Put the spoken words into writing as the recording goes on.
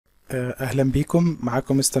اهلا بيكم.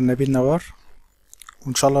 معاكم مستر نبيل نوار،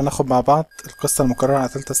 وان شاء الله ناخد مع بعض القصة المكررة على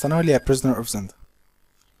تالتة ثانوي اللي هي Prisoner of Zenda.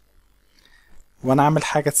 وانا عامل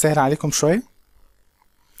حاجة تسهل عليكم شوية.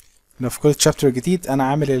 لو في كل تشابتر جديد انا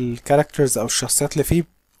عامل الكاركترز او الشخصيات اللي فيه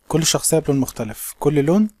كل شخصية بلون مختلف، كل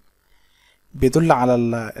لون بيدل على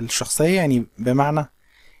الشخصية. يعني بمعنى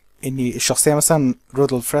ان الشخصية مثلا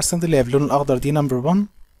رودولف راسند اللي هي باللون الاخضر دي نمبر 1.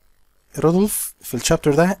 رودولف في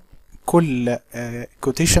الشابتر ده كل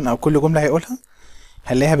كوتيشن او كل جملة هيقولها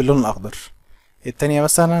هنلاقيها باللون الاخضر. التانية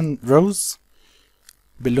مثلا روز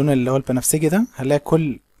باللون اللي هو البنفسجي ده، هنلاقي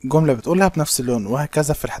كل جملة بتقولها بنفس اللون،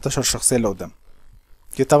 وهكذا في ال11 شخصية اللي قدام.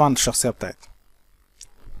 دي طبعا الشخصية بتاعتنا.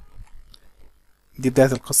 دي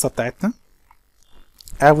بداية القصة بتاعتنا.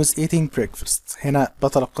 I was eating breakfast. هنا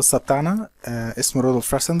بطل القصة بتاعنا اسمه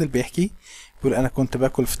رودولف راسندل بيحكي، بيقول أنا كنت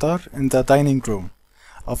باكل فطار in the dining room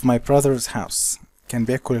of my brother's house. كان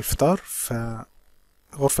بياكل الفطار في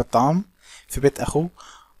غرفة طعام في بيت أخوه.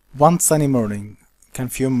 One sunny morning. كان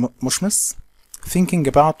في يوم مشمس. Thinking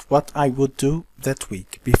about what I would do that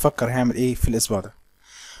week. بيفكر هيعمل ايه في الأسبوع ده.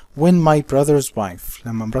 When my brother's wife.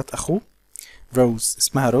 لما مرات أخوه روز،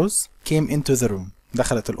 اسمها روز، came into the room.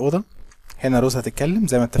 دخلت الأوضة. هنا روز هتتكلم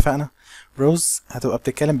زي ما اتفقنا. روز هتبقى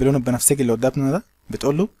بتتكلم بلون البنفسجي اللي قدامنا ده.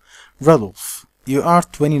 بتقوله رودولف you are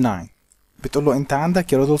 29. بتقوله انت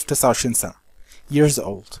عندك يا رودولف 29 سنة. years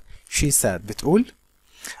old. She said. بتقول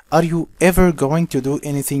Are you ever going to do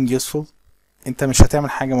anything useful? انت مش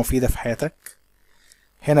هتعمل حاجة مفيدة في حياتك؟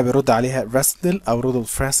 هنا بيرد عليها راسندل او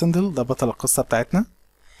رودولف راسندل، ده بطل القصة بتاعتنا.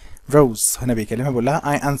 روز هنا بيكلمها بيقول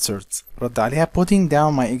لها I answered. رد عليها putting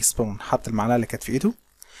down my egg spoon. حط المعلقة اللي كانت في ايده.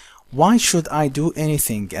 Why should I do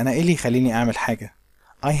anything? انا ايه اللي يخليني اعمل حاجة؟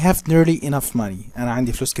 I have nearly enough money. انا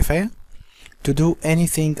عندي فلوس كفاية to do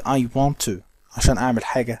anything I want to. عشان اعمل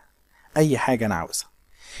حاجة، اي حاجة انا عاوزها.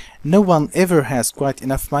 No one ever has quite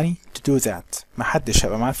enough money to do that. محدش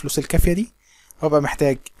هيبقى معاه الفلوس الكافية دي ويبقى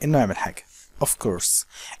محتاج انه يعمل حاجة. Of course.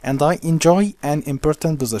 And I enjoy an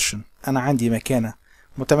important position. أنا عندي مكانة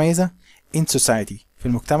متميزة in society. في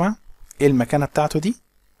المجتمع. إيه المكانة بتاعته دي؟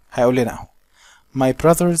 هيقول لنا أهو. My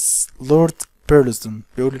brother's Lord Burlesdon.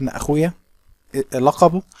 بيقول لنا أخويا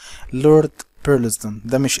لقبه Lord Burlesdon.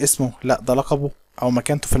 ده مش اسمه، لأ ده لقبه أو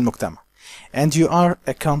مكانته في المجتمع. And you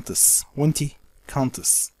are a countess. وانتي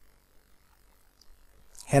countess.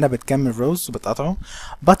 هنا بتكمل روز وبتقطعه.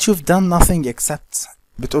 But you've done nothing except.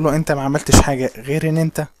 بتقوله انت ما عملتش حاجة غير ان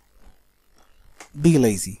انت be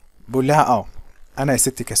lazy. بقول لها انا يا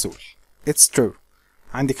ستي كسول. It's true.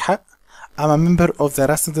 عندك حق. I'm a member of the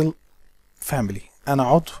Rasendel family. انا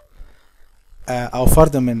عضو او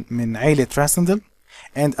فرد من عيلة راسندل.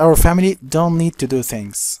 and our family don't need to do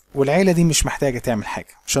things. والعيلة دي مش محتاجة تعمل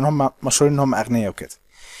حاجة عشان هم مشهورين ان هم اغنياء وكده.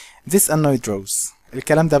 This annoyed Rose.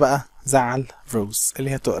 الكلام ده بقى زعل روز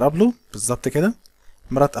اللي هي تقرب له بالظبط كده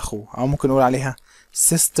مرات اخوه، او ممكن نقول عليها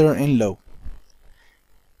sister in law.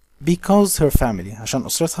 Because her family. عشان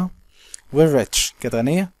اسرتها were rich. كانت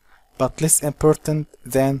غنية. but less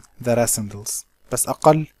important than the Rasendels. بس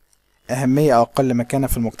اقل اهمية او اقل مكانة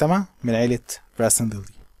في المجتمع من عيلة راسندل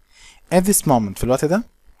دي. At this moment. في الوقت ده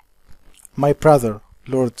my brother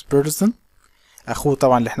Lord Burlesdon. اخوه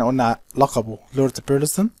طبعا اللي احنا قلنا لقبه Lord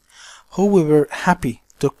Burlesdon. who we were happy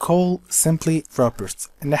to call simply Robert.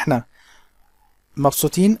 ان احنا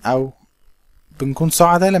مبسوطين او بنكون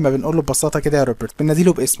سعداء لما بنقول له ببساطة كده يا روبرت،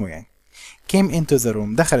 بناديله باسمه يعني. came into the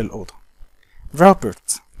room. دخل الأوضة.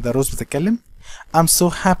 Robert. ده روز بتتكلم. I'm so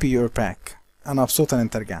happy you're back. أنا مبسوطة إن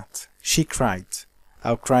أنت رجعت. She cried.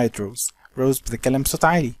 أو cried Rose. روز بتتكلم بصوت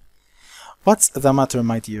عالي. What's the matter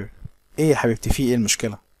my dear? إيه يا حبيبتي، في إيه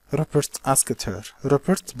المشكلة؟ Robert asked her.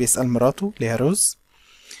 روبرت بيسأل مراته اللي هي روز.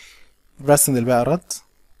 راسندل بقى رد.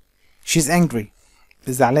 She's angry.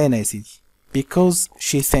 زعلانة يا سيدي. Because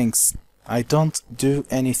she thinks I don't do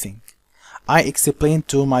anything. I explained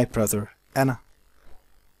to my brother. أنا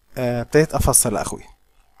ابتديت أفسر لأخوي.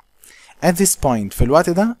 At this point. في الوقت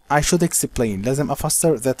ده I should explain. لازم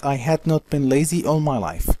أفسر that I had not been lazy all my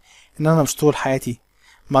life. إن أنا مش طول حياتي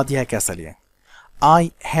ماضيها كسل يعني. I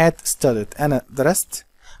had studied. أنا درست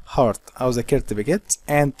hard أو ذاكرت بجد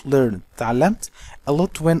and learned. تعلمت a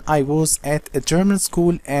lot when I was at a German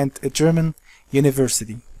school and a German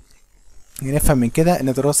university. يعني نفهم من كده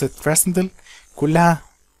ان دراسة راسندل كلها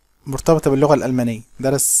مرتبطة باللغة الألمانية.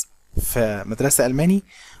 درس في مدرسة ألماني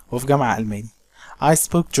وفي جامعة ألماني. I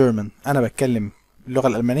spoke German. أنا بتكلم اللغة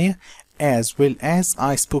الألمانية as well as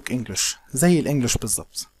I spoke English. زي الإنجليش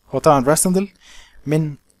بالظبط. هو طبعا راسندل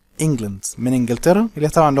من إنجلند، من إنجلترا، اللي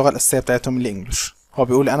هي طبعا اللغة الأساسية بتاعتهم الإنجليش. هو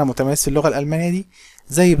بيقول أنا متميز في اللغة الألمانية دي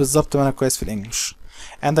زي بالظبط ما أنا كويس في الإنجليش.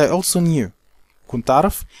 And I also knew كنت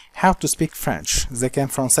أعرف how to speak French إذا كان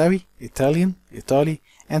فرنساوي Italian إيطالي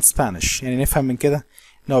and Spanish. يعني نفهم من كده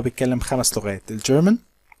إن هو بيتكلم 5 لغات، الجيرمان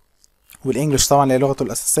والإنجليش طبعا اللي هي لغته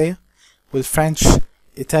الأساسية، والفرنش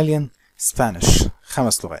Italian Spanish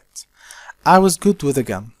 5 لغات. I was good with a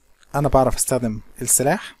gun أنا بعرف أستخدم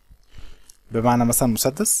السلاح بمعنى مثلا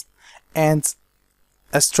مسدس and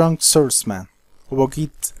a strong swordsman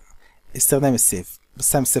وبجيد استخدام السيف،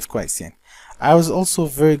 بستخدم السيف كويس يعني. I was also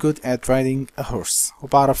very good at riding a horse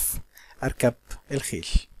وبعرف أركب الخيل.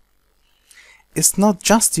 It's not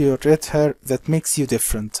just your red hair that makes you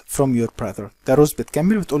different from your brother. ده روز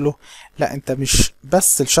بتكمل وتقول له لا انت مش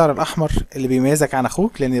بس الشعر الأحمر اللي بيميزك عن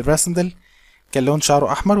أخوك، لأن راسندل كان لون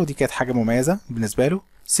شعره أحمر ودي كانت حاجة مميزة بالنسبة له.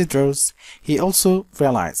 said Rose he also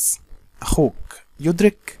realized أخوك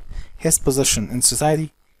يدرك his position in society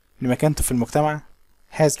إن مكانته في المجتمع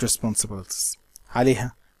has responsibilities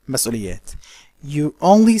عليها مسؤوليات. You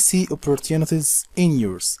only see opportunities in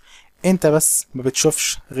yours. انت بس ما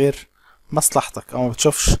بتشوفش غير مصلحتك او ما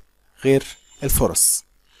بتشوفش غير الفرص.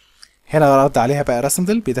 هنا رد عليها بقى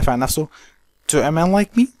راسندل بيدافع عن نفسه. To a man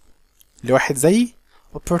like me لواحد زيي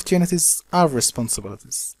opportunities are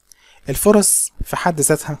responsibilities. الفرص في حد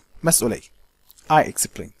ذاتها مسؤولية. I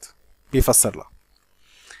explained. بيفسر لها.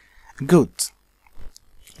 Good.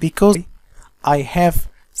 Because I have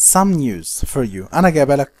some news for you. أنا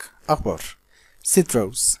جايبة لك أخبار. said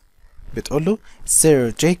Rose. بتقول له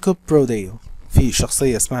Sir Jacob Brodale في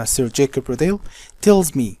شخصية اسمها Sir Jacob Brodale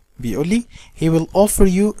tells me بيقول لي he will offer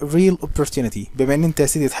you real opportunity. بما ان انت يا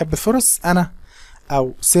سيدي تحب الفرص انا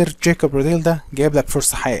او Sir Jacob Brodale ده جايب لك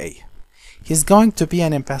فرصة حقيقية. He's going to be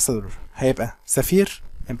an ambassador. هيبقى سفير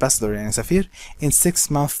ambassador يعني سفير in 6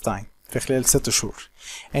 months time في خلال 6 شهور.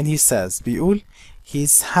 And he says بيقول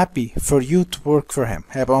he's happy for you to work for him.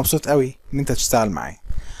 هيبقى مبسوط قوي ان انت تشتغل معاه.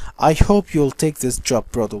 I hope you'll take this job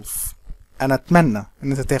Rodolphe. أنا أتمنى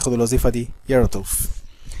إن أنت تاخد الوظيفة دي يا رودولف.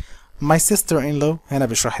 My sister-in-law هنا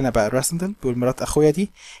بيشرح لنا بقى راسندل بيقول مرات أخويا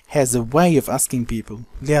دي has a way of asking people.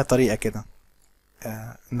 ليها طريقة كده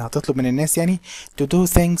إنها تطلب من الناس يعني to do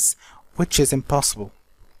things which is impossible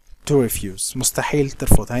to refuse. مستحيل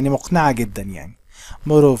ترفضها يعني مقنعة جدا يعني.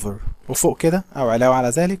 Moreover وفوق كده أو علاوة على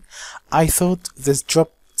ذلك I thought this job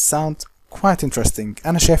sound quite interesting.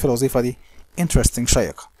 أنا شايف الوظيفة دي interesting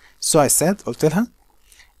شيقة. So I said قلت لها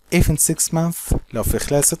if in 6 months لو في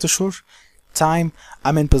خلال 6 شهور time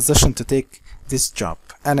I'm in position to take this job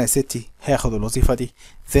أنا يا ستي هاخد الوظيفة دي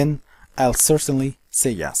then I'll certainly say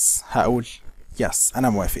yes. هقول yes أنا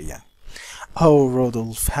موافق يعني. Oh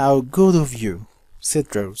Rodolphe how good of you said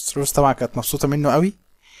Rose. Rose طبعا كانت مبسوطة منه قوي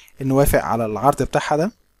إنه وافق على العرض بتاعها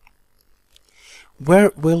ده.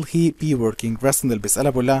 Where will he be working؟ راسندل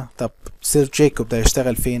بيسألها بيقول لها طب سير جايكوب ده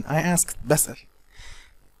هيشتغل فين؟ I asked بسأل.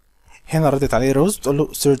 هنا ردت عليه روز بتقول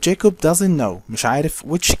له Sir Jacob doesn't know. مش عارف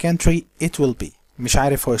which country it will be. مش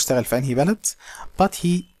عارف هو يشتغل في انهي بلد. But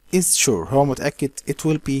he is sure. هو متأكد it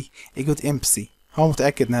will be a good embassy. هو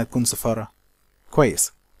متأكد انها تكون سفارة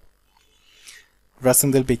كويسة.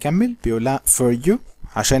 راسندل بيكمل بيقول لها for you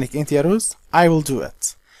عشانك انت يا روز I will do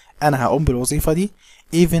it. انا هقوم بالوظيفة دي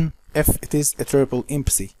even if it is a terrible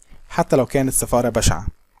embassy. حتى لو كانت سفارة بشعة.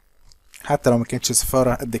 حتى لو ما كانتش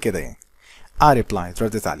سفارة قد كده يعني. I replied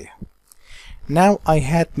ردت عليها. Now I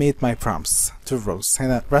had made my promise to Rose.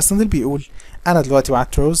 هنا راسندل بيقول أنا دلوقتي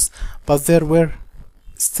وعدت روز but there were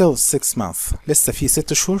still 6 months. لسه في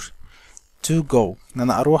 6 شهور to go. إن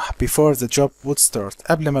أنا أروح before the job would start.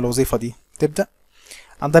 قبل ما الوظيفة دي تبدأ.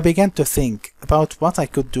 And I began to think about what I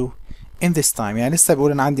could do in this time. يعني لسه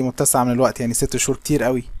بيقول أنا عندي متسع من الوقت يعني 6 شهور كتير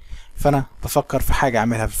قوي. فأنا بفكر في حاجة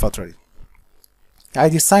أعملها في الفترة دي.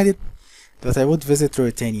 I decided that I would visit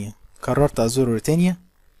Ruritania. قررت أزور روريتانيا.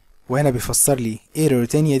 وهنا بيفسر لي ايه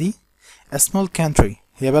روريتانيا دي. A small country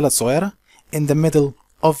هي بلد صغيرة in the middle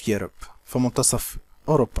of Europe في منتصف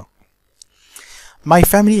أوروبا. My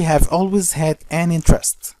family have always had an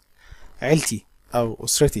interest. عيلتي أو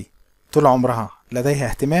أسرتي طول عمرها لديها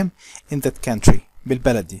اهتمام in that country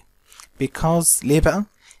بالبلد دي. Because ليه بقى؟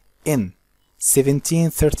 In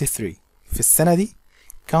 1733 في السنة دي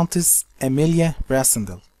Countess Amelia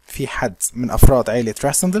Rasendel في حد من أفراد عائلة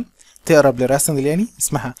راسندل تقرب لراسندل يعني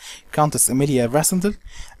اسمها Countess Amelia Rasendel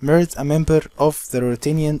married a member of the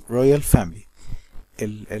Ruritanian royal family.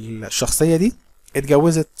 الشخصية دي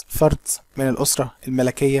اتجوزت فرد من الأسرة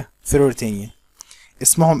الملكية في روريتانيا.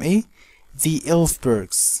 اسمهم ايه؟ The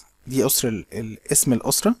Elfbergs. دي اسم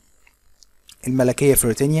الأسرة الملكية في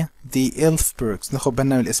روريتانيا The Elfbergs. ناخد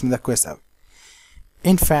بالنا من الاسم ده كويس أوي.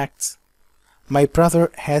 In fact my brother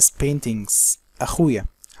has paintings. أخويا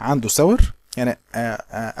عنده صور يعني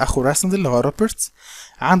أخو راسندل اللي هو روبرت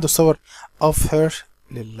عنده صور of her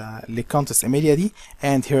لكونتس إيميليا دي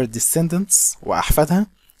and her descendants وأحفادها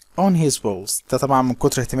on his walls. ده طبعا من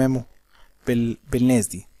كتر اهتمامه بالناس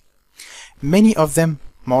دي. many of them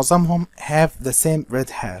معظمهم have the same red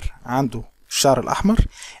hair عنده الشعر الأحمر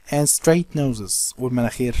and straight noses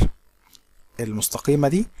والمناخير المستقيمة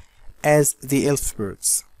دي as the elf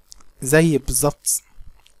birds زي بالظبط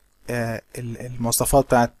المواصفات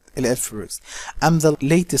بتاعت الالف birds. I'm the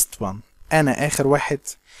latest one أنا آخر واحد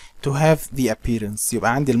to have the appearance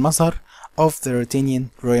يبقى عندي المظهر of the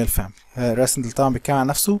Ruritanian royal family. راسندل طبعا بيتكلم عن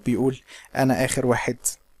نفسه بيقول أنا آخر واحد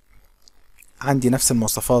عندي نفس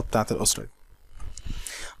المواصفات بتاعت الأسرة دي.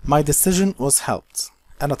 My decision was helped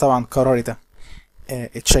أنا طبعا قراري ده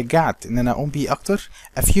اتشجعت إن أنا أقوم بيه أكتر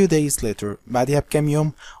a few days later بعدها بكام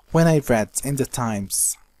يوم when I read in the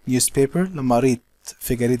Times newspaper لما قريت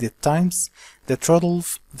في جريدة Times that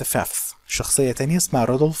Rodolph V شخصية تانية اسمها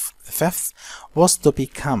رودولف V was to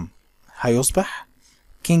become هيصبح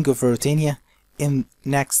King of Ruritania in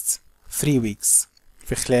next 3 weeks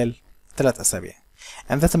في خلال 3 أسابيع.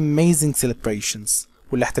 And that amazing celebrations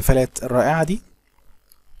والاحتفالات الرائعة دي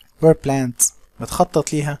were planned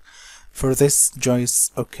متخطط ليها for this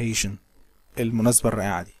joyous occasion المناسبة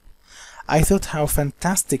الرائعة دي. I thought how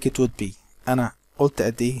fantastic it would be أنا قلت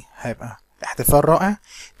قد إيه هيبقى احتفال رائع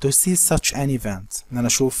to see such an event إن أنا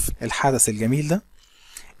أشوف الحدث الجميل ده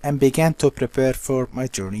and began to prepare for my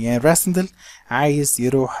journey. يعني راسندل عايز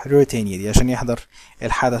يروح روريتانيا دي عشان يحضر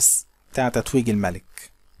الحدث بتاع تتويج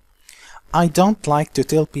الملك. I don't like to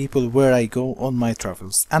tell people where I go on my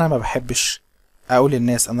travels. أنا ما بحبش أقول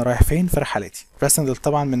للناس أنا رايح فين في رحلاتي. راسندل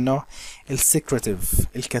طبعا من نوع السكرتيف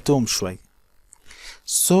الكتوم شوي.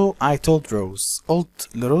 So I told Rose قلت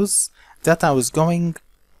لروز that I was going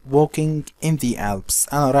walking in the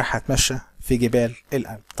Alps أنا رايح أتمشى في جبال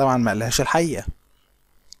الألب. طبعا ما قالهاش الحقيقة.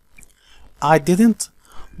 I didn't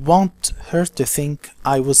want her to think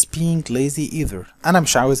I was being lazy either. أنا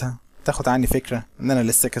مش عاوزها تاخد عني فكرة إن أنا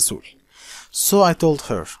لسه كسول. So I told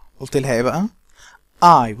her قلت لها إيه بقى؟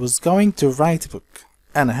 I was going to write a book.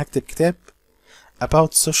 أنا هكتب كتاب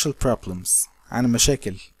about social problems عن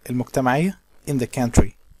المشاكل المجتمعية in the country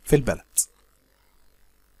في البلد.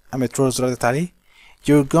 قامت روز ردت عليه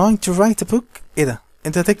You're going to write a book؟ إيه ده؟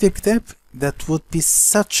 أنت هتكتب كتاب؟ That would be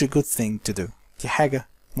such a good thing to do. دي حاجة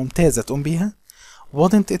ممتازة تقوم بيها.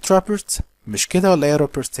 Wouldn't it Robert؟ مش كده ولا إيه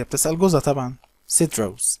روبرت؟ هي بتسأل جوزها طبعا. said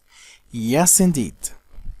Rose. Yes indeed.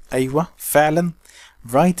 أيوة فعلا.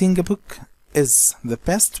 Writing a book is the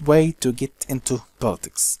best way to get into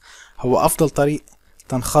politics. هو أفضل طريق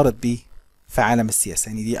تنخرط بيه في عالم السياسة.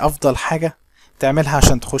 يعني دي أفضل حاجة تعملها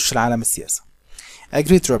عشان تخش لعالم السياسة.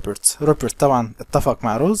 Agreed روبرت. روبرت طبعا اتفق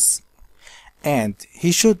مع روز. And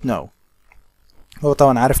he should know. هو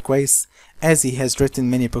طبعا عارف كويس as he has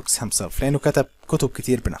written many books himself لأنه كتب كتب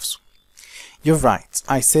كتير بنفسه. You're right.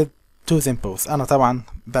 I said to them both. أنا طبعا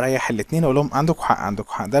بريح الاتنين أقول لهم عندكوا حق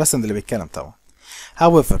عندكوا حق. ده راسندل اللي بيتكلم طبعا.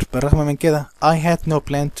 However بالرغم من كده I had no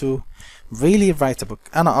plan to really write a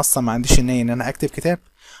book. أنا أصلا ما عنديش النية إن أنا أكتب كتاب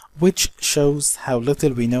which shows how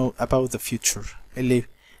little we know about the future اللي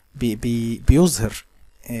بيظهر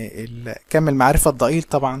كم المعرفة الضئيل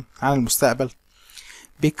طبعا عن المستقبل.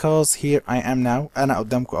 Because here I am now أنا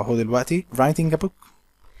قدامكم أهو دلوقتي writing a book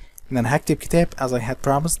إن أنا هكتب كتاب as I had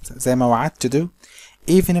promised زي ما وعدت to do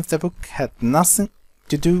even if the book had nothing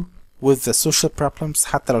to do with the social problems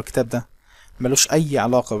حتى لو الكتاب ده ملوش أي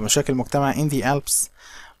علاقة بمشاكل المجتمع in the Alps.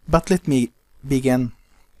 But let me begin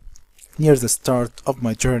near the start of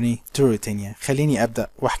my journey to Ruritania. خليني أبدأ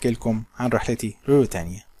وأحكي لكم عن رحلتي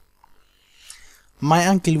لروتانيا. My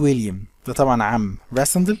uncle William ده طبعا عم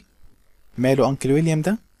راسندل. ماله أنكل ويليام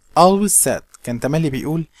ده؟ always said كان تملي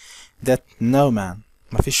بيقول that no man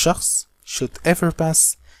مفيش شخص should ever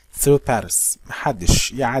pass through Paris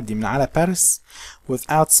محدش يعدي من على باريس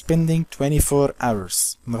without spending 24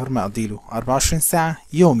 hours من غير ما أقضيله 24 ساعة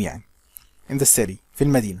يوم يعني in the city في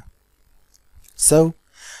المدينة. So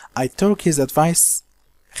I took his advice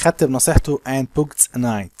خدت بنصيحته and booked a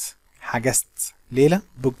night حجزت ليلة.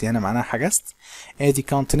 booked هنا معناها حجزت at the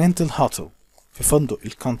Continental Hotel في فندق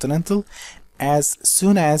الكونتيننتال as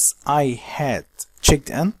soon as I had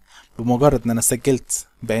checked in بمجرد ان انا سجلت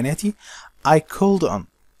بياناتي I called on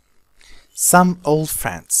some old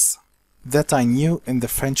friends that I knew in the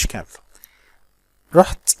French capital.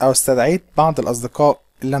 رحت او استدعيت بعض الاصدقاء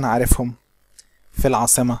اللي انا عارفهم في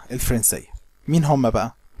العاصمة الفرنسية. مين هم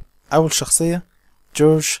بقى؟ اول شخصية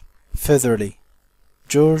جورج فيذرلي.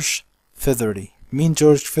 جورج فيذرلي. مين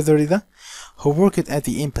جورج فيذرلي ده؟ who worked at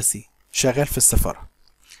the embassy شغال في السفارة.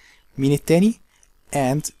 مين التاني؟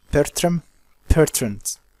 and Bertram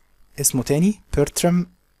Bertrand اسمه تاني Bertram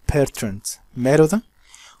Bertrand. ماله ده؟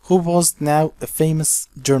 who was now a famous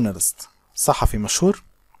journalist صحفي مشهور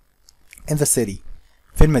in the city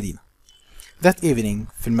في المدينة. That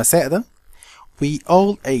evening في المساء ده we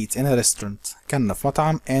all ate in a restaurant كنا في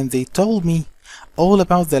مطعم and they told me all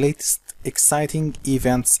about the latest exciting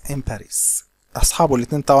events in Paris. أصحابه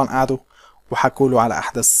الاتنين طبعا قعدوا وحكوا له على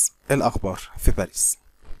أحدث الأخبار في باريس.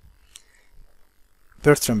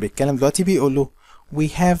 برترام بيتكلم دلوقتي بيقول له we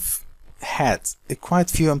have had a quite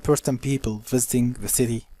few important people visiting the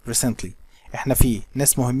city recently. احنا في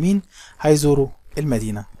ناس مهمين هيزوروا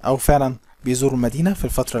المدينة أو فعلا بيزوروا المدينة في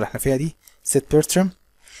الفترة اللي احنا فيها دي. said برترام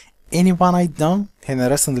anyone I know. هنا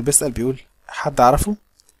راسندل بيسأل بيقول حد أعرفه.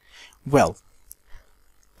 well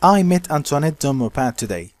I met Antoinette de Maupin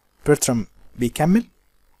today. برترام بيكمل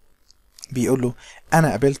بيقول له أنا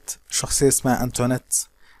قابلت شخصية اسمها أنتوانيت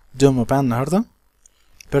دو موبان النهاردة.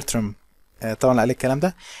 برترام طبعا قال الكلام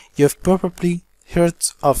ده you've probably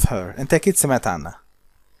heard of her. أنت أكيد سمعت عنها.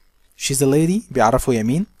 she's a lady بيعرفوا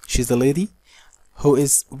يمين. she's a lady who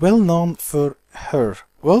is well known for her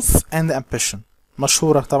wealth and ambition.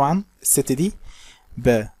 مشهورة طبعا الست دي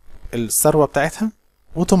بالثروة بتاعتها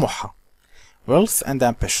وطموحها wealth and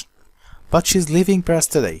ambition but she's leaving Paris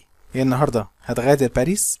today. هي النهاردة هتغادر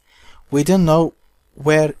باريس. we don't know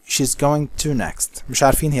where she's going to next. مش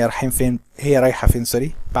عارفين هي رايحة فين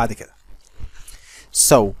سوري بعد كده.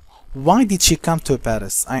 so why did she come to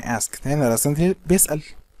Paris I asked. هنا راسندل بيسأل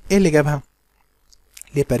ايه اللي جابها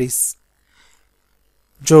لباريس.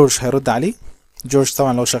 جورج هيرد عليه. جورج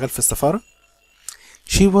طبعا لو شغال في السفارة.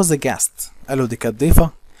 she was a guest. قالوا دي كانت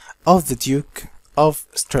ضيفة of the Duke of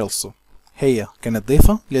Strelso. هي كانت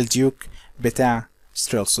ضيفة للديوك بتاع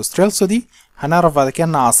ستريلسو. ستريلسو دي هنعرف بعد كده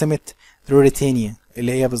انها عاصمة روريتانيا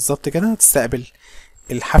اللي هي بالظبط كده هتستقبل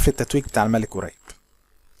الحفل التتويج بتاع الملك قريب.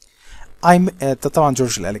 طبعا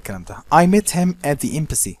جورج اللي قال الكلام ده. I met him at the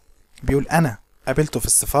embassy. بيقول انا قابلته في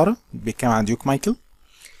السفارة. بيتكلم عن ديوك مايكل.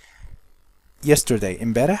 yesterday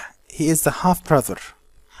امبارح. he is the half brother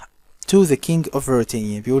to the king of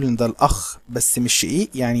Ruritania. بيقول ان ده الاخ بس مش شقيق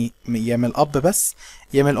يعني يا من الاب بس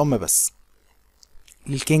يا من الام بس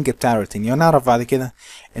للكينج بتاع روتينيا. ونعرف بعد كده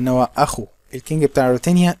ان هو اخو الكينج بتاع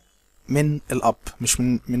روتينيا من الاب مش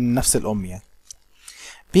من نفس الام يعني.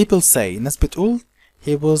 people say الناس بتقول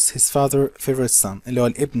he was his father favorite son اللي هو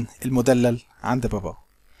الابن المدلل عند بابا.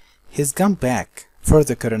 he's gone back for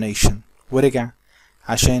the coronation. ورجع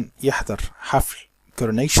عشان يحضر حفل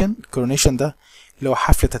coronation ده اللي هو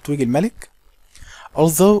حفل تتويج الملك.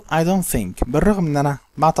 although I don't think بالرغم ان انا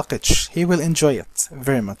ما اعتقدش he will enjoy it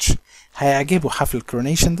very much. هيعجبه حفل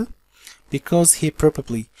coronation ده because he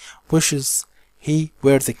probably wishes he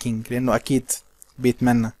were the king. لانه اكيد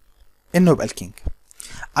بيتمنى انه يبقى الكينج.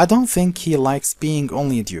 I don't think he likes being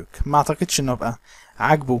only a duke. ما اعتقدش انه يبقى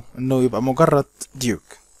عاجبه انه يبقى مجرد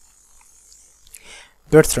duke.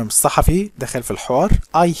 برترام الصحفي دخل في الحوار.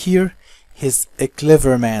 I hear he's a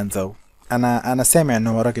clever man though. انا سامع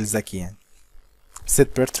انه هو راجل ذكي يعني. said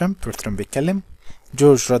برترام بيتكلم.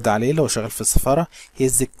 جورج رد عليه لو شغال في السفارة. he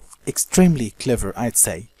is extremely clever I'd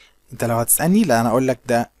say. انت لو هتسألني لا انا اقول لك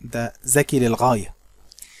ده ذكي للغاية.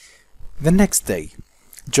 the next day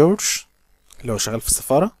جورج لو شغال في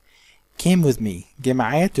السفارة came with me. جه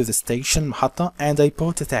معايا to the station محطة and I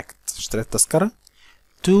bought a ticket. اشتريت تذكرة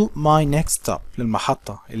to my next stop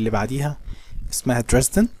للمحطة اللي بعديها اسمها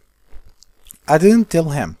دريسدن. I didn't tell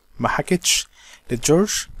him. ما حكيتش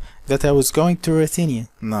لجورج that I was going to Ruritania.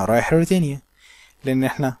 انا رايح روتينيا لان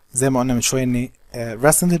احنا زي ما قلنا من شوية ان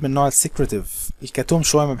راسندل من نوع السيكريتيف الكتوم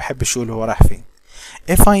شوية ما بيحبش يقول هو رايح فين.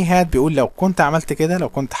 if I had بيقول لو كنت عملت كده لو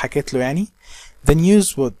كنت حكيت له يعني the news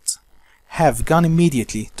would have gone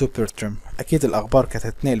immediately to Bertram. أكيد الأخبار كانت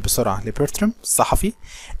هتتنقل بسرعة لبرترام الصحفي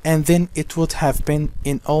and then it would have been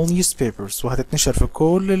in all newspapers وهتتنشر في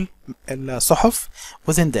كل الصحف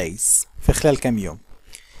within days في خلال كام يوم.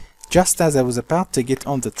 just as I was about to get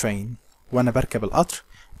on the train وأنا بركب القطر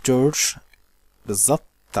جورج بالظبط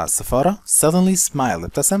بتاع السفارة suddenly smiled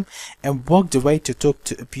ابتسم and walked away to talk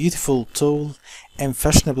to a beautiful tall and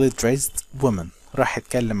fashionably dressed woman. راح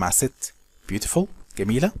يتكلم مع ست beautiful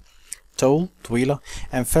جميلة tall طويلة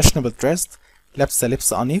and fashionably dressed لابسة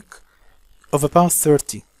لبس أنيق of about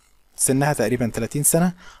 30 سنها تقريبا 30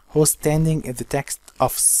 سنة who was standing in the tax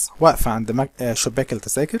office واقفة عند شباك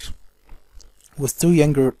التذاكر with two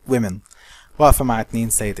younger women واقفة مع 2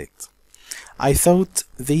 سيدات. I thought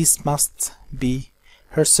these must be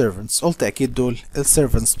her servants. قلت أكيد دول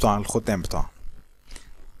السيرفنتس بتوع الخدام بتوعها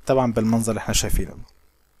طبعا بالمنظر اللي احنا شايفينه.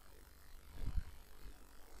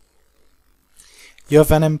 You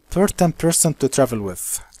have an important person to travel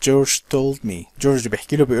with. George told me. جورج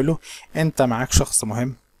بيحكي له بيقول له انت معاك شخص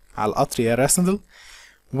مهم على القطر يا راسندل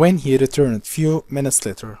when he returned few minutes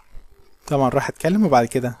later. طبعا راح اتكلم وبعد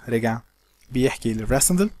كده رجع بيحكي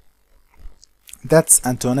لراسندل. That's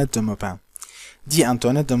Antoinette de Maupin. دي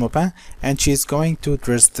Antoinette de Maupin and she's going to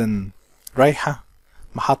Dresden. رايحة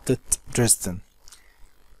محطة دريسدن.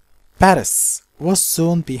 Paris was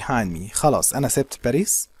soon behind me. خلاص أنا سبت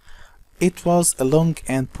باريس. It was a long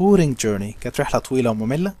and boring journey. كانت رحلة طويلة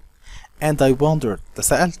ومملة. And I wondered.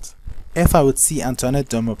 تسألت if I would see Antoinette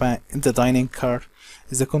de Maupin in the dining car.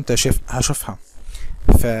 إذا كنت هشوفها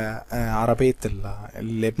في عربية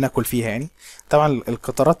اللي بناكل فيها يعني. طبعا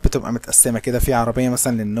القطارات بتبقى متقسمة كده، في عربية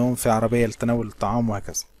مثلا للنوم، في عربية لتناول الطعام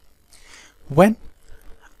وهكذا. When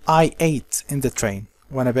I ate in the train.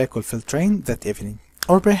 وأنا باكل في الترين that evening.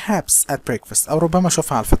 Or perhaps at breakfast. أو ربما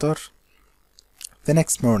أشوفها على الفطار. The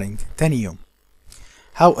next morning. تاني يوم.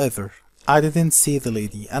 However, I didn't see the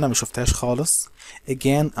lady. أنا ما شفتهاش خالص.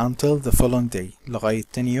 Again until the following day. لغاية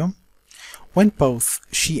تاني يوم. When both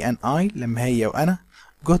she and I. لما هي وأنا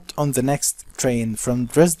got on the next train from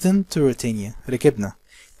Dresden to Ruritania. ركبنا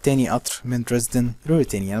تاني قطر من دريسدن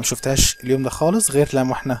لروتينيا. أنا ما شفتهاش اليوم ده خالص غير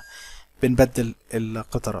لما احنا بنبدل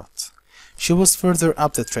القطارات. She was further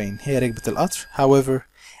up the train. هي ركبت القطر however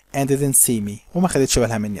and didn't see me. وما خدتش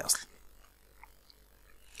بالها مني أصلا.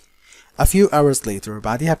 A few hours later.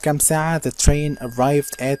 بعديها بكام ساعة the train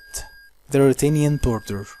arrived at the Ruritanian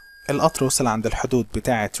border. القطر وصل عند الحدود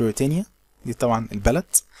بتاعة روتينيا. دي طبعا البلد.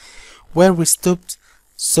 Where we stopped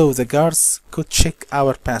so the guards could check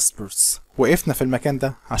our passports. وقفنا في المكان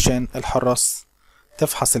ده عشان الحراس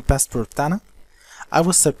تفحص الباسبورت بتاعنا. I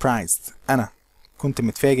was surprised. أنا كنت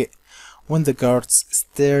متفاجئ when the guards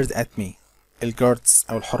stared at me. الجاردز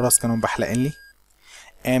أو الحراس كانوا مبحلقين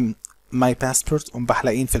لي my passport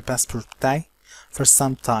ومبحلقين في الباسبورت بتاعي for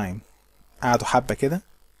some time. قعدوا حبة كده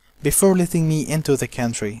before letting me into the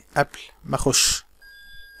country. قبل ما أخش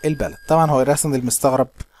البلد. طبعا هو الرسم المستغرب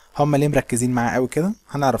هما ليه مركزين معاه قوي كده،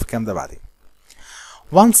 هنعرف الكلام ده بعدين.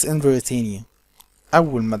 Once in Ruritania.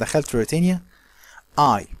 أول ما دخلت روتينيا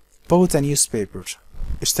I bought a newspaper.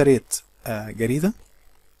 اشتريت جريدة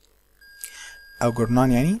أو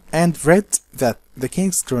جورنان يعني and read that the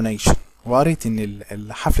king's coronation. وقريت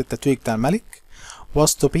إن حفل التتويج بتاع الملك was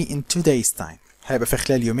to be in 2 days time. هيبقى في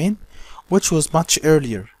خلال يومين which was much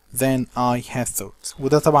earlier than I had thought.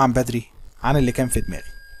 وده طبعا بدري عن اللي كان في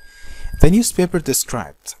دماغي. The newspaper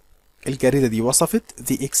described. الجريدة دي وصفت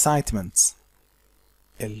the excitement.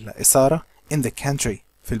 الإثارة in the country.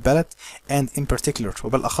 في البلد and in particular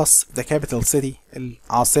وبالأخص the capital city.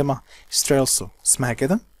 العاصمة ستريلسو اسمها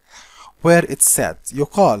كده. where it said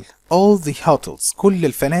يقال all the hotels. كل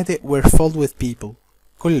الفنادق were filled with people.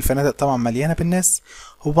 كل الفنادق طبعا مليانة بالناس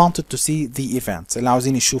who wanted to see the event. اللي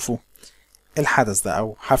عاوزين يشوفوا الحدث ده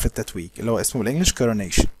أو حفل التتويج اللي هو اسمه بالإنجلش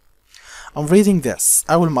coronation. I'm reading this.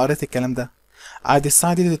 أول ما قريت الكلام ده I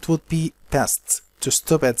decided it would be best to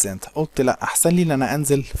stop at Zenda. قلت لا أحسن لي إن أنا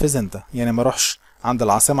أنزل في زندا، يعني ما أروحش عند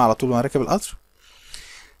العاصمة على طول وأنا راكب القطر.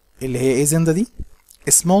 اللي هي إيه زندا دي؟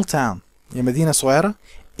 A small town. هي مدينة صغيرة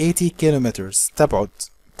 80 kilometers. تبعد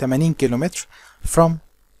 80 كيلومتر from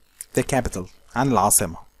the capital. عن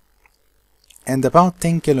العاصمة. And about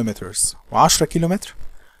 10 kilometers. و10 كيلومتر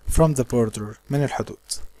from the border. من الحدود.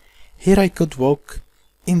 Here I could walk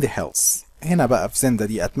in the hills. هنا بقى في زندا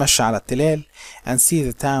دي أتمشى على التلال and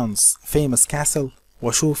see the town's famous castle.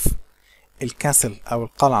 وأشوف الكاسل أو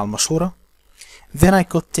القلعة المشهورة. Then I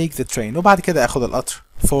could take the train. وبعد كده أخد القطر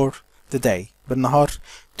for the day. بالنهار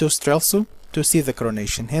to Strelso to see the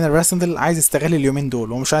coronation. هنا الراسندل عايز يستغل اليومين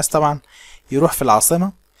دول ومش عايز طبعا يروح في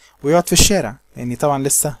العاصمة ويقعد في الشارع لأني طبعا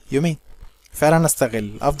لسه يومين. فأنا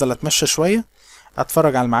أستغل أفضل أتمشى شوية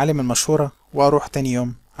أتفرج على المعالم المشهورة وأروح تاني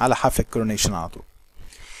يوم على حفل الكورونيشن على طول.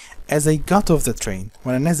 As I got off the train.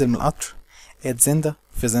 وأنا نازل من القطر at Zenda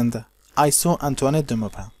في زندا I saw Antoinette de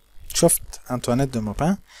Maupin. شفت Antoinette de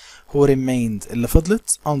Maupin who remained اللي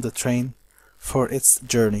فضلت on the train for its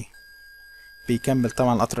journey. بيكمل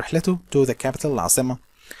طبعا القطر رحلته to the capital العاصمة.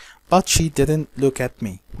 But she didn't look at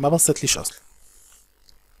me. ما بصتليش أصلا.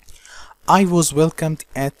 I was welcomed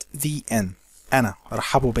at the inn. أنا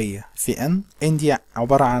رحبوا بيا في inn. inn دي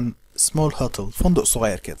عبارة عن small hotel. فندق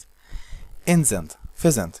صغير كده. in Zenda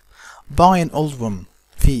في زندا. by an old woman.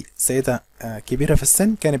 في سيدة كبيرة في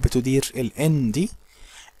السن كانت بتدير الinn دي.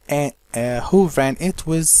 who ran it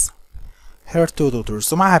with her 2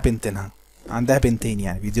 daughters. ومعها بنتينها. عندها بنتين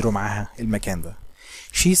يعني بيديروا معاها المكان ده.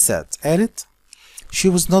 She said. قالت she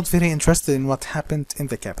was not very interested in what happened in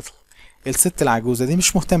the capital. الست العجوزة دي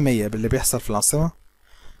مش مهتمية باللي بيحصل في العاصمة.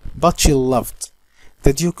 but she loved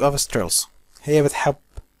the Duke of Strelso. هي بتحب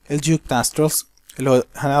الديوك بتاع ستريلسو اللي هو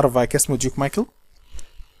هنعرف بعد كده اسمه ديوك مايكل.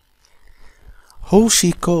 who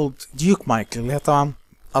she called Duke Michael. اللي هي طبعا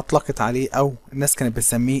أطلقت عليه أو الناس كانت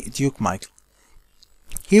بتسميه ديوك مايكل.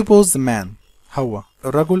 He was the man، هو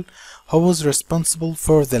الرجل who was responsible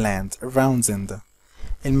for the land around Zenda،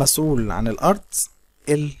 المسؤول عن الأرض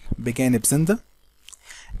اللي بجانب زندا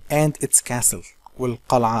and its castle،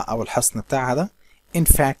 والقلعة أو الحصن بتاعها ده. In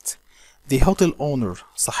fact the hotel owner،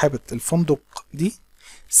 صاحبة الفندق دي،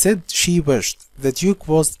 said she wished the duke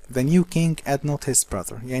was the new king and not his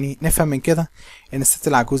brother. يعني نفهم من كده إن الست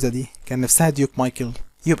العجوزة دي كان نفسها ديوك مايكل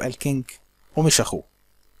يبقى الكينج ومش أخوه.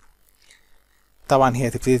 طبعا هي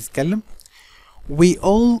تبتدي تتكلم. We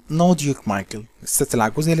all know Duke Michael. الست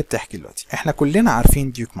العجوزة هي اللي بتحكي دلوقتي. احنا كلنا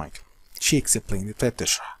عارفين ديوك مايكل. She explained، ابتدت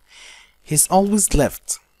تشرح. He's always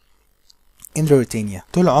lived in Ruritania،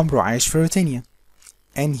 طول عمره عايش في روتينيا.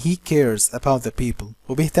 And he cares about the people،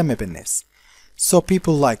 وبيهتم بالناس. So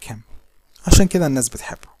people like him، عشان كده الناس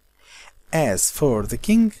بتحبه. As for the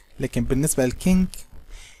king، لكن بالنسبة للكينج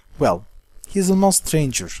well he's almost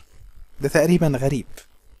stranger، ده تقريبا غريب،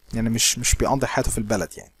 يعني مش بيقضي حياته في البلد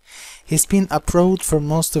يعني. He's been abroad for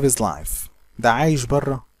most of his life، ده عايش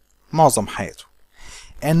برا معظم حياته.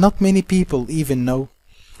 And not many people even know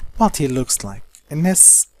what he looks like،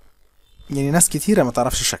 الناس يعني ناس كتيرة ما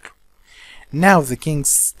تعرفش شكله. Now the king's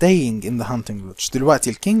staying in the hunting lodge، دلوقتي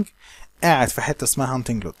الكينج قاعد في حتة اسمها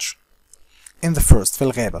hunting lodge. In the first، في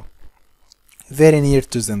الغابة. Very near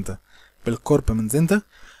to Zenda، بالقرب من زندا.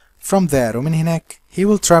 From there، ومن هناك he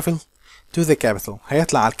will travel to the capital،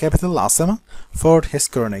 هيطلع على الكابيتال العاصمة for his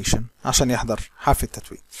coronation، عشان يحضر حفل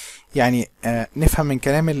التتويج. يعني نفهم من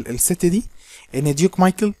كلام الست دي ان ديوك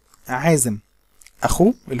مايكل عازم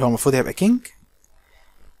اخوه اللي هو المفروض هيبقى كينج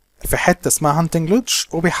في حتة اسمها هانتنج لودج،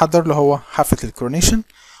 وبيحضر له هو حفلة الكورونيشن،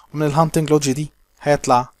 ومن الهانتنج لودج دي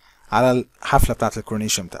هيطلع على الحفلة بتاعة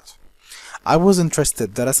الكورونيشن بتاعته. I was interested،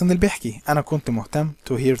 ده رسم اللي بيحكي، انا كنت مهتم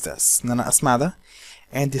to hear this، ان انا اسمع ده.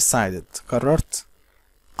 and decided، قررت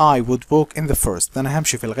I would walk in the first، أنا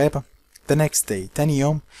همشي في الغابة the next day، تاني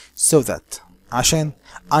يوم so that، عشان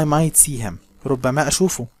I might see him، ربما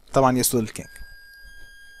أشوفه، طبعا يسود الكينج.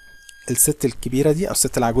 الست الكبيرة دي أو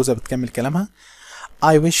الست العجوزة بتكمل كلامها.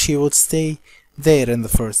 I wish he would stay there in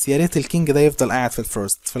the first، يا ريت الكينج ده يفضل قاعد في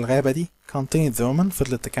الفيرست في الغابة دي. continued the woman،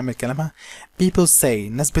 فضلت تكمل كلامها. people say،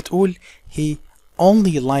 الناس بتقول he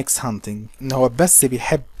only likes hunting، إن هو بس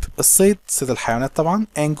بيحب الصيد، صيد الحيوانات طبعا،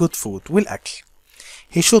 and good food، والأكل.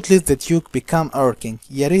 He should let the duke become our king،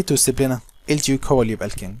 يا ريته يسيب لنا الديوك هو اللي يبقى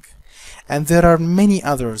الكينج. And there are many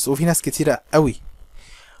others، وفي ناس كتيرة قوي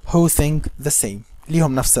who think the same،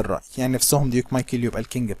 ليهم نفس الرأي، يعني نفسهم ديوك مايكل يبقى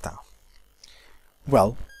الكينج بتاعهم.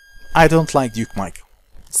 Well I don't like Duke Michael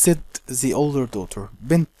said the older daughter،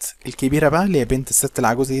 بنت الكبيرة بقى اللي هي بنت الست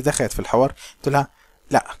العجوزة دي دخلت في الحوار تقول لها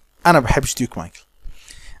لا أنا بحبش ديوك مايكل.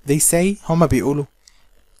 They say، هما بيقولوا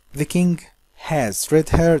the king has red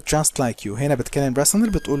hair just like you، هنا بتكلم براسندل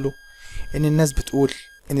بتقول له ان الناس بتقول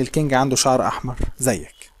ان الكينج عنده شعر احمر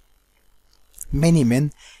زيك. many men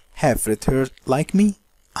have red hair like me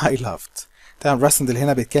I loved، طبعا براسندل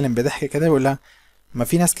هنا بيتكلم بضحك كده يقول لها ما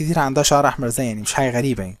في ناس كتير عندها شعر احمر زي، يعني مش حاجه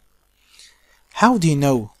غريبه يعني. how do you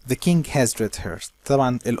know the king has red hair،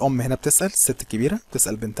 طبعا الام هنا بتسال الست الكبيره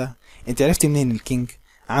بتسال بنتها انت عرفتي منين الكينج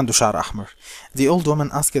عنده شعر احمر. the old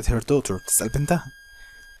woman asked her daughter، بتسال بنتها.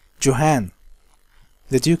 جوهان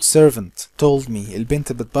the duke's servant told me،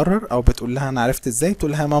 البنت بتبرر او بتقول لها انا عرفت ازاي،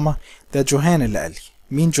 تقول لها ماما ده جوهان اللي قال لي.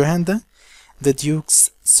 مين جوهان ده؟ the duke's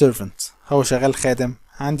servant، هو شغال خادم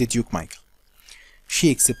عند ديوك مايكل.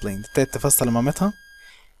 she explained، ابتدت تفسر لمامتها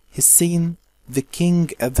he's seen the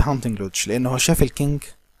king at the hunting lodge، لانه هو شاف الكينج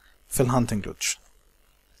في الهانتنج لودج.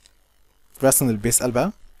 راسندل بيسأل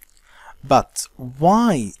بقى but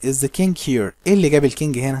why is the king here، ايه اللي جاب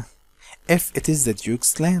الكينج هنا if it is the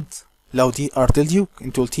duke's land، لو دي ارض الديوك.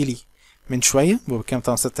 انت قلتي لي من شويه، وبكام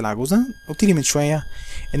طبعا ست العجوزه، قلتي لي من شويه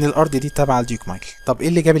ان الارض دي تابعه لديوك مايكل، طب ايه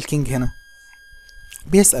اللي جاب الكينج هنا؟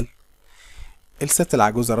 بيسأل. الست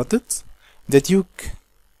العجوزه ردت the duke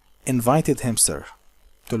invited him sir،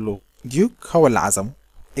 تقول له ديوك هو اللي عزمه.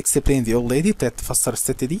 explain the old lady، ابتدت تفسر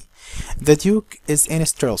الست دي the duke is in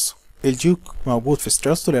Strelso، الديوك موجود في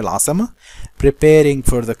ستريلسو اللي هي العاصمه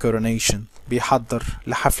preparing for the coronation، بيحضر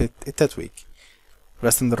لحفله التتويج.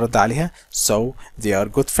 راسندل رد عليها so they are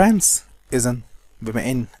good friends، إذا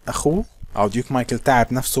بما إن أخوه أو ديوك مايكل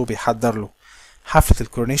تعب نفسه بيحضر له حفلة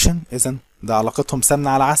الكورونيشن، إذا ده علاقتهم سمنة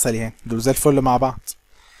على عسل، يعني دول زي الفل مع بعض.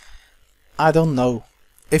 I don't know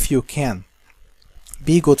if you can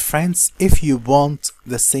be good friends if you want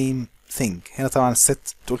the same thing. هنا طبعا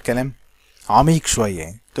الست تقول كلام عميق شوية،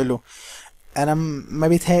 يعني تقول له أنا ما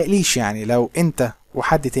بيتهيأليش يعني لو أنت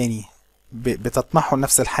وحد تاني بتطمحوا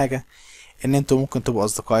لنفس الحاجة ان انتوا ممكن تبقوا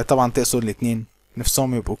اصدقاء، طبعا تقصد الاتنين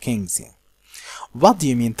نفسهم يبقوا كينجز يعني. What do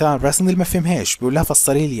you mean؟ طبعا راسندل ما فهمهاش، بيقول لها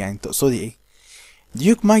فسري لي يعني تقصدي ايه.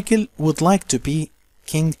 Duke Michael would like to be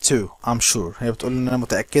king too I'm sure. هي بتقول ان انا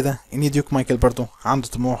متأكدة ان ديوك مايكل برضو عنده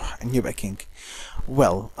طموح ان يبقى king.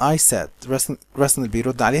 Well I said. راسندل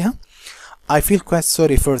بيرد عليها I feel quite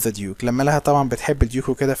sorry for the duke. لما لها طبعا بتحب الديوك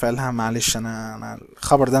وكده فقال لها معلش انا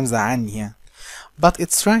الخبر ده مزعلني يعني. But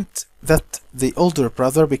it's right that the older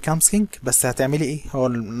brother becomes king. بس هتعملي ايه؟ هو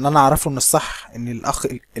اللي انا اعرفه ان الصح ان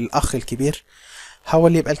الاخ الكبير هو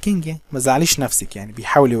اللي يبقى الكينج يعني. ما تزعليش نفسك يعني،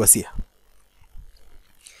 بيحاول يواسيها.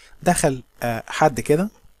 دخل حد كده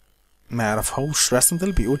ما يعرفهوش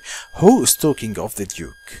راسندل بيقول Who is talking of the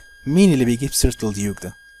duke؟ مين اللي بيجيب سيرة الديوك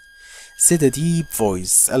ده؟ said a deep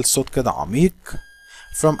voice. قال صوت كده عميق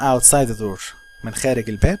from outside the door. من خارج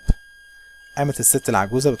الباب. قامت الست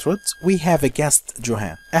العجوزة بترد We have a guest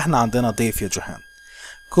جوهان. احنا عندنا ضيف يا جوهان.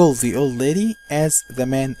 Call the old lady as the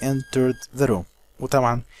man entered the room.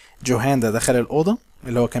 وطبعا جوهان ده دخل الأوضة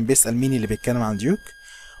اللي هو كان بيسأل مين اللي بيتكلم عن ديوك.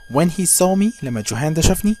 When he saw me لما جوهان ده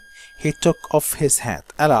شافني he took off his hat.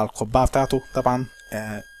 قلع القبعة بتاعته طبعا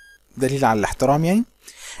دليل على الاحترام يعني.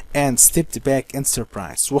 And stepped back in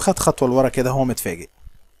surprise. وخد خطوة لورا كده هو متفاجئ.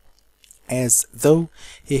 As though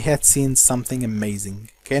he had seen something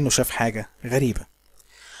amazing. كأنه شاف حاجة غريبة.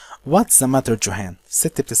 What's the matter جوهان؟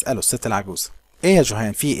 الست بتسأله الست العجوزة. ايه يا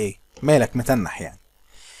جوهان في ايه؟ مالك متنح يعني.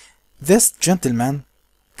 This gentleman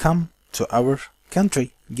come to our country.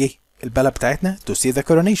 جه البلد بتاعتنا to see the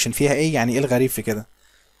coronation. فيها ايه يعني؟ ايه الغريب في كده؟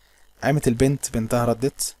 قامت بنتها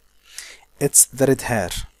ردت It's the red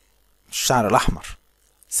hair. الشعر الأحمر.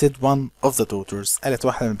 Said one of the daughters. قالت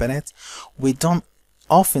واحدة من البنات We don't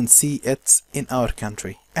often see it in our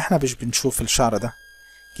country. احنا مش بنشوف الشعر ده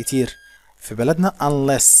كتير في بلدنا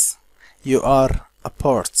unless you are a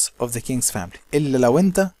part of the king's family. إلا لو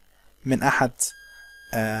انت من أحد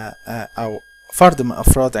أو فرد من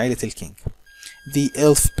أفراد عائلة الكينج. The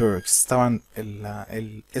Elfbergs. طبعا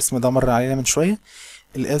الاسم ده مر علينا من شوية.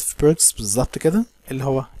 الإلفبرجز بالظبط كده اللي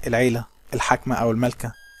هو العيلة الحاكمة أو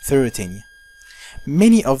الملكة ثيرتينيا.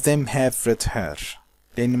 Many of them have red hair.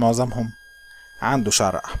 لأن معظمهم عنده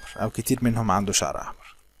شعر أحمر أو كتير منهم عنده شعر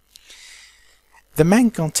أحمر. The man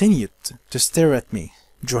continued to stare at me.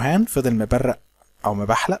 جوهان فضل مبرق أو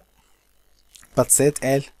مبحلق. But said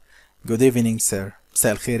قال Good evening sir.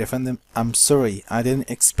 مساء الخير يا فندم. I'm sorry I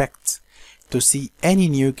didn't expect to see any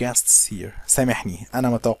new guests here. سامحني أنا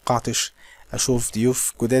ما توقعتش أشوف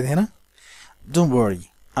ضيوف جداد هنا. Don't worry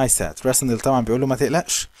I said. راسندل طبعا بيقول له ما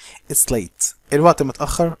تقلقش. It's late. الوقت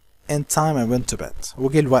متأخر. In time I went to bed.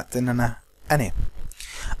 وجه الوقت إن أنا أنام.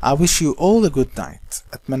 I wish you all a good night.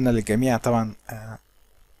 أتمنى للجميع طبعا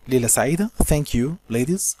ليلة سعيدة. Thank you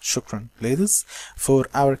ladies. شكرا ladies for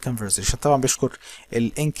our conversation. طبعا بشكر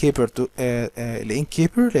الانكيبر اللي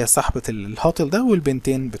هي صاحبة الهوتل ده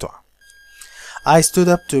والبنتين بتوعها. I stood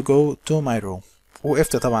up to go to my room.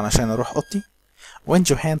 وقفت طبعا عشان أروح أوضتي. When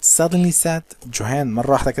Johan suddenly said. جوهان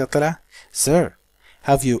مرة واحدة كده طلع Sir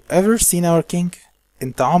have you ever seen our king؟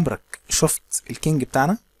 أنت عمرك شفت الكينج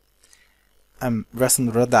بتاعنا؟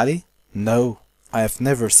 راسندل رد عليه No I have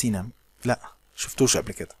never seen him. لا شفتوش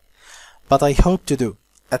قبل كده. But I hope to do.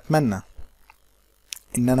 أتمنى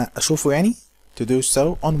إن أنا أشوفه يعني. To do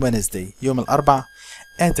so on Wednesday. يوم الأربع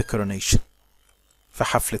at the coronation. في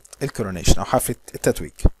حفلة الكورونيشن أو حفلة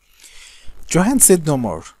التتويج. جوهان said no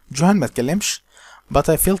more. جوهان ما اتكلمش. But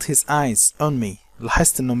I felt his eyes on me.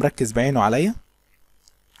 لاحظت إنه مركز بعينه عليا.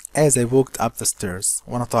 As I walked up the stairs.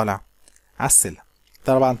 وأنا طالع على السلم.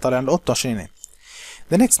 طبعا طالع لأوضته عشان ينام.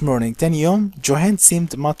 The next morning. تاني يوم جوهان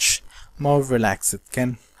seemed much more relaxed.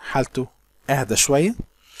 كان حالته أهدى شوية.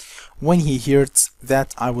 When he heard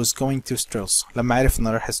that I was going to Strelso. لما عرف إن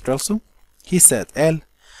رايح ستريلسو. He said قال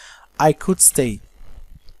I could stay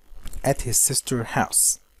at his sister's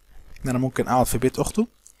house. إن أنا ممكن أقعد في بيت أخته.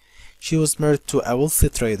 She was married to a wealthy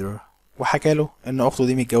trader. وحكى له إن أخته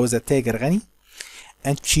دي متجوزة تاجر غني.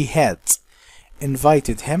 And she had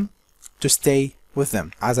invited him to stay with them.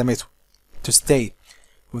 عزمته to stay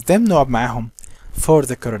with them نقعد معاهم for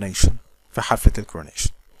the coronation. في حفلة الكورونيشن.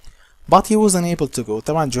 But he wasn't able to go.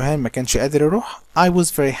 طبعا جوهان ما كانش قادر يروح. I was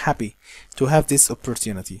very happy to have this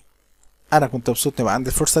opportunity. أنا كنت مبسوط إني بقى عندي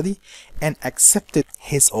الفرصة دي. And accepted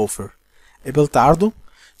his offer. قبلت عرضه.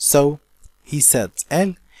 So he said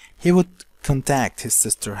قال he would contact his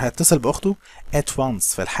sister. هيتصل بأخته at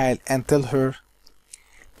once في الحال and tell her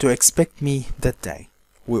to expect me that day.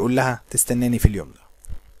 ويقول لها تستناني في اليوم ده.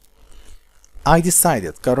 I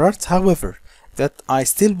decided قررت however that I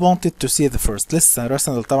still wanted to see the first. لسه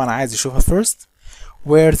راسندل طبعا عايز يشوفها first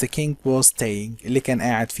where the king was staying. اللي كان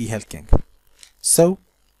قاعد فيها الكينج. So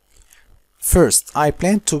First, I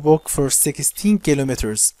plan to walk for 16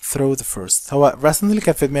 kilometers through the forest. هو راسن اللي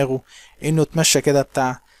كان في دماغه إنه تمشى كده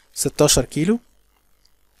بتاع 16 كيلو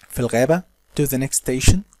في الغابة to the next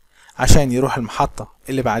station عشان يروح المحطة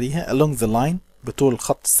اللي بعديها along the line بطول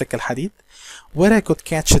خط السكة الحديد where I could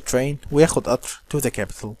catch a train وياخد قطر to the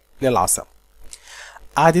capital للعاصمة.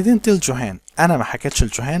 I didn't tell Johan. أنا ما حكيتش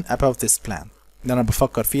لجوهان about this plan. اللي أنا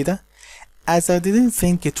بفكر فيه ده as I didn't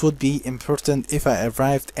think it would be important if I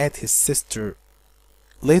arrived at his sister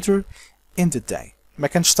later in the day. ما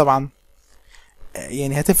كانش طبعا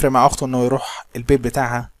يعني هتفرق مع أخته إنه يروح البيت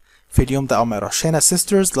بتاعها في اليوم ده أو ما يروحش. هنا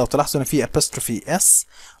sisters لو تلاحظوا إن في apostrophe s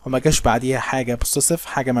وما جاش بعديها حاجة possessive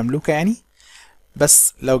حاجة مملوكة يعني،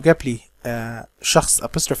 بس لو جاب لي شخص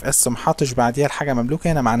apostrophe s وما حطش بعديها الحاجة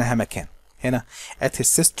مملوكة هنا معناها مكان. هنا at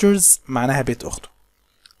his sisters معناها بيت أخته.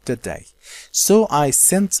 that day. So I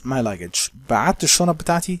sent my luggage. بعت الشنط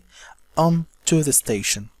بتاعتي on to the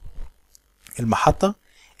station المحطة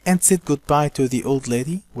and said goodbye to the old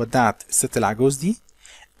lady. ودعت الست العجوز دي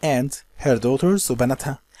and her daughters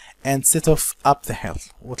وبناتها and set off up the hill.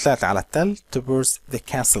 وطلعت على التل towards the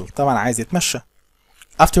castle. طبعا عايز يتمشى.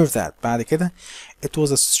 After that بعد كده it was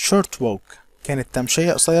a short walk. كانت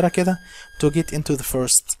تمشية قصيرة كده to get into the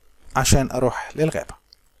forest عشان أروح للغابة.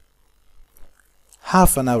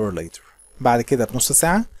 Half an hour later بعد كده بنص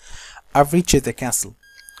ساعة I've reached the castle.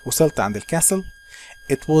 وصلت عند الكاسل.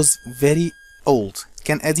 It was very old.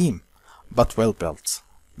 كان قديم but well built.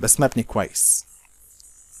 بس مبني كويس.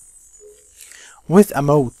 With a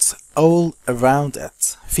moat all around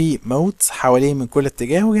it. في موت حواليه من كل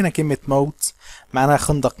اتجاه. وهنا كلمة موت معناها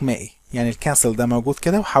خندق مائي. يعني الكاسل ده موجود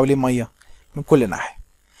كده وحواليه مية من كل ناحية.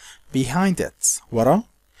 Behind it وراه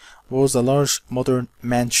was a large modern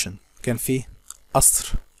mansion. كان فيه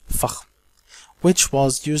قصر فخم which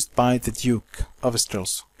was used by the Duke of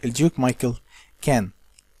Strelso. الديوك مايكل كان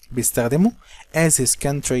بيستخدمه as his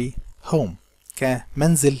country home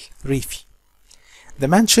كمنزل ريفي. The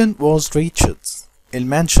mansion was reached.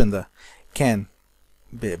 المانشن ده كان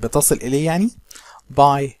بتصل إليه يعني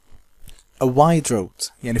by a wide road.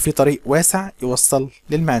 يعني في طريق واسع يوصل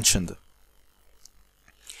للمانشن ده.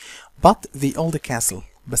 But the old castle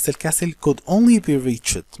بس الكاسل could only be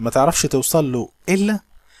reached ما تعرفش توصل له إلا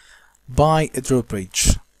by a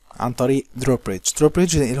drawbridge عن طريق drawbridge.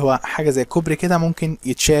 drawbridge اللي هو حاجة زي كوبري كده ممكن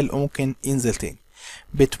يتشال وممكن ينزل تاني.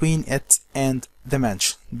 between it and the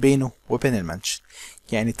mansion بينه وبين المانشن.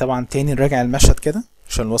 يعني طبعا تاني نراجع المشهد كده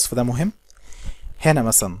عشان الوصف ده مهم. هنا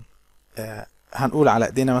مثلا هنقول على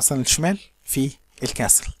ايدينا مثلا الشمال في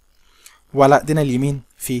الكاسل وعلى ايدينا اليمين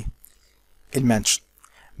في المانشن.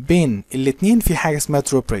 بين الاتنين في حاجة اسمها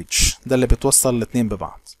drawbridge ده اللي بتوصل الاتنين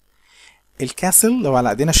ببعض. الكاسل لو على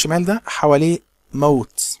ايدينا الشمال ده حواليه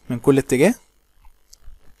موت من كل اتجاه.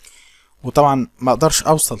 وطبعا ما اقدرش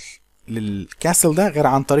اوصل للكاسل ده غير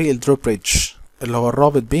عن طريق الدروبريدج اللي هو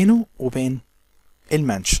الرابط بينه وبين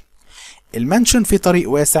المانشن. المانشن في طريق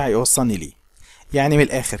واسع يوصلني ليه. يعني من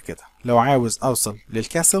الاخر كده لو عاوز اوصل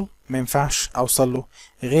للكاسل ما ينفعش اوصل له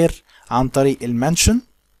غير عن طريق المانشن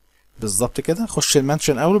بالظبط كده. خش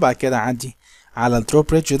المانشن اول وبعد كده اعدي على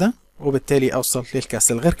الدروبريدج ده وبالتالي اوصل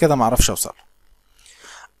للكاسل. غير كده ما اعرفش اوصل.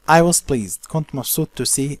 I was pleased. كنت مبسوط to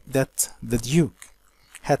see that the Duke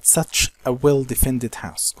had such a well defended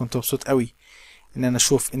house. كنت مبسوط قوي ان انا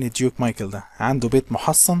اشوف ان الديوك مايكل ده عنده بيت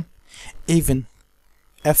محصن even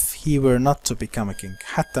if he were not to become a king.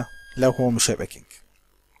 حتى لو هو مش هيبقى king.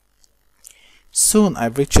 Soon I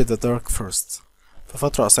reached the dark forest. في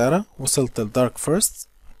فترة قصيرة وصلت الدارك فورست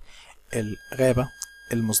الغابة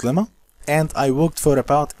المظلمة. and I walked for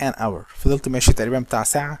about an hour. فضلت ماشي تقريبا بتاع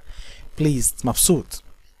ساعة. pleased مبسوط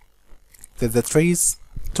that the trees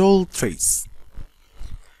tall trees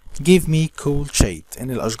give me cool shade.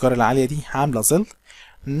 ان الاشجار العالية دي عاملة ظل.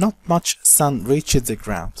 not much sun reached the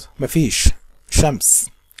ground. مفيش شمس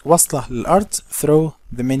واصلة للأرض through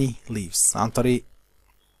the many leaves عن طريق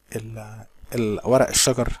الورق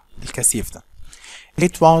الشجر الكثيف ده.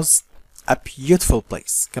 it was a beautiful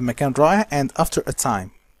place. كان مكان رائع. and after a time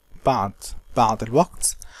بعد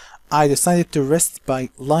الوقت I decided to rest by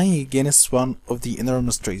lying against one of the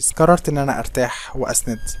enormous trees. قررت ان انا ارتاح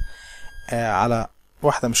واسند على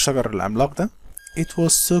واحدة من الشجر العملاق ده. it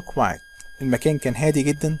was so quiet. المكان كان هادي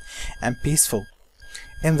جدا and peaceful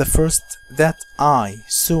in the first that I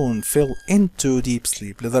soon fell into deep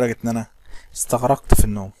sleep. لدرجة ان انا استغرقت في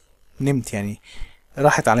النوم. نمت يعني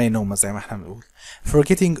راحت علي نومة زي ما احنا بنقول.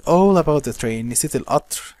 forgetting all about the train. نسيت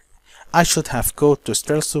القطر. I should have gone to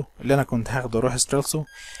Strelso اللي انا كنت هاخده اروح ستريلسو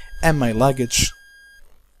and my luggage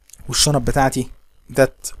والشنط بتاعتي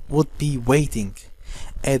that would be waiting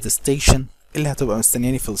at the station اللي هتبقى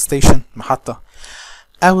مستنياني في الستيشن محطة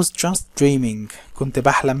I was just dreaming. كنت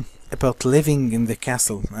بحلم about living in the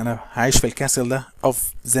castle. أنا هعيش في الكاسل ده of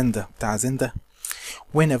Zenda بتاع زندا.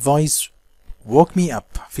 When a voice woke me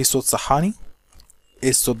up. في صوت صحاني. ايه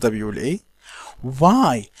الصوت ده بيقول ايه؟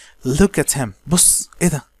 Why? Look at him. بص ايه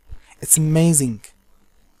ده؟ It's amazing.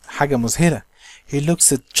 حاجة مذهلة. He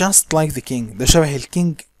looks just like the king. ده شبه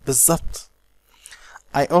الكينج بالظبط.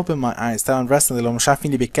 I open my eyes. طبعا راسل لو مش عارف مين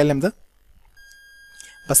اللي بيتكلم ده،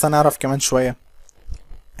 بس انا اعرف كمان شوية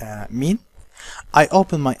مين. I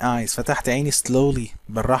open my eyes. فتحت عيني slowly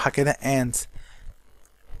بالراحة كده and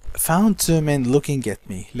found two men looking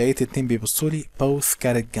at me. لقيت اتنين بيبصولي both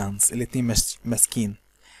carried guns. الاتنين ماسكين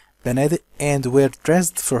بنادق and were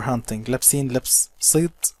dressed for hunting. لابسين لبس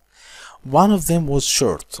صيد. One of them was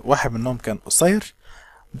short. واحد منهم كان قصير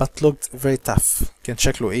but looked very tough. كان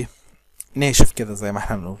شكله ايه؟ ناشف كده زي ما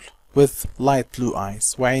احنا بنقول. With light blue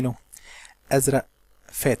eyes. وعينه أزرق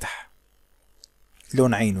فاتح.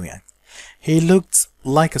 لون عينه يعني. He looked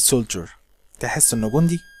like a soldier. تحس إنه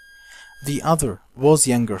جندي. The other was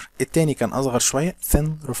younger. التاني كان أصغر شوية. Thin,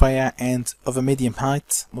 رفيع and of a medium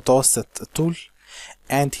height. متوسط الطول.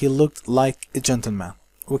 And he looked like a gentleman.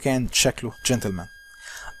 وكان شكله gentleman.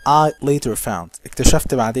 I later found.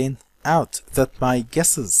 اكتشفت بعدين out that my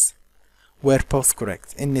guesses were both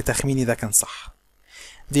correct. إن تخميني ده كان صح.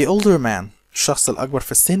 The older man. الشخص الأكبر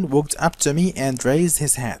في السن walked up to me and raised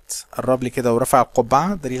his hat. قرب لي كده ورفع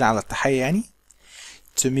القبعة دليل على التحية يعني.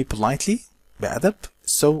 To me politely. بأدب.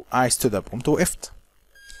 So I stood up. قمت وقفت.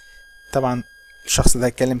 طبعا الشخص ده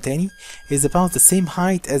اتكلم تاني. He's about the same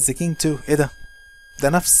height as the king too. ايه ده؟ ده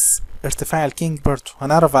نفس ارتفاع الكينج برضه.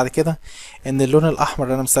 هنعرف بعد كده ان اللون الأحمر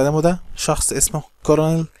اللي أنا مستخدمه ده شخص اسمه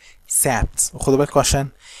كولونيل سابت. وخدوا بالكم عشان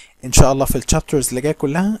إن شاء الله في الشابترز اللي جاية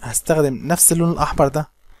كلها هستخدم نفس اللون الأحمر ده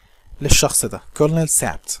للشخص ده. كولونيل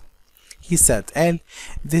سابت. He said قال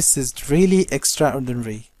This is really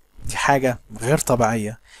extraordinary. دي حاجة غير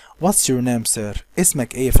طبيعية. What's your name sir?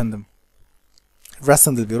 اسمك ايه يا فندم؟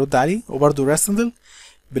 راسندل بيرد عليه وبرضه راسندل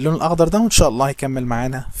باللون الأخضر ده، وإن شاء الله هيكمل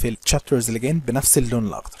معانا في الشابترز اللي جايين بنفس اللون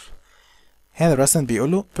الأخضر. هنا راسندل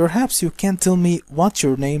بيقول له Perhaps you can tell me what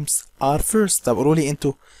your names are first. طب قولوا لي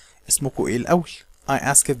انتوا اسمكوا ايه الأول؟ I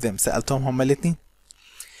asked them. سألتهم هما الاتنين.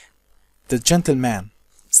 The gentleman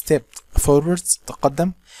stepped forwards.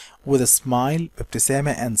 تقدم with a smile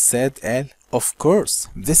بابتسامة and said قال Of course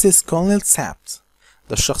this is Colonel Sapt.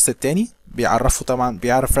 ده الشخص التاني بيعرفه طبعا،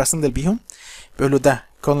 بيعرف راسندل بيهم. بيقول له ده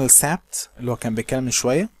كولونيل سابت اللي هو كان بيتكلم من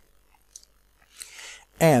شوية.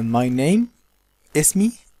 And my name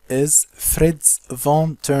اسمي is فريدز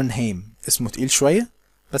فون تيرنهيم. اسمه تقيل شوية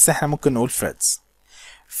بس احنا ممكن نقول فريدز.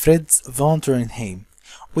 فريدز فون تيرنهيم.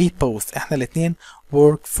 We both احنا الاتنين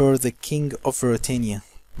work for the king of Ruritania.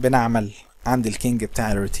 بنعمل عند الكينج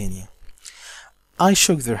بتاع روتينيا. I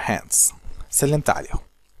shook their hands. سلمت عليهم.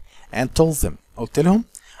 And told them. قلت لهم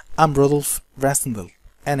I'm Rodolph Rasendel.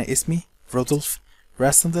 أنا اسمي رودولف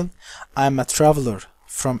راسندل. I'm a traveler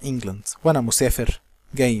from England. وأنا مسافر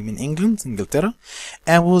جاي من إنجلترا.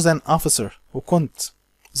 I was an officer. وكنت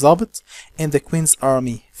ضابط in the Queen's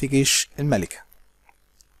Army. في جيش الملكة.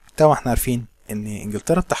 طبعا احنا عارفين إن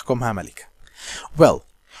إنجلترا بتحكمها ملكة. Well,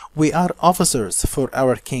 we are officers for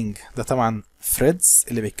our king. ده طبعا فريدز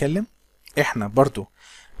اللي بيتكلم. احنا برضو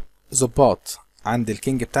ضباط عند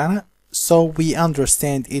الكينج بتاعنا. So we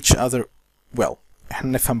understand each other well.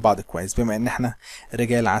 احنا نفهم بعض كويس بما ان احنا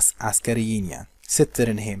رجال عسكريين يعني. ست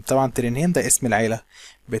ترنهيم. طبعا ترنهيم ده اسم العيلة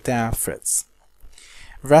بتاع فريدز.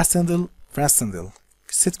 راسندل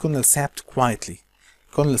said Colonel Sapt quietly.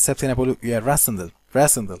 Colonel Sapt هنا بقوله يا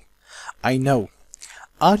راسندل I know.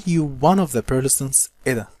 Are you one of the Burlestons?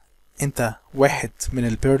 ايه ده؟ انت واحد من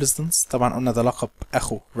البيرلستونز. طبعا قلنا ده لقب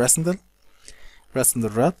اخو راسندل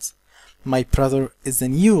رد. My brother is the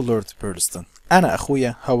new Lord Burleston. انا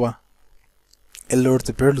اخويا هو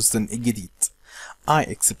اللورد بيرلستون الجديد. I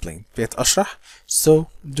explained. بقيت اشرح. So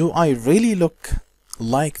do I really look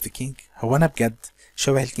like the king? هو انا بجد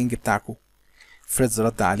شبه الكينج بتاعكو؟ فريدز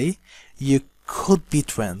رد عليه You could be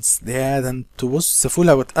twins. ده انتوا بص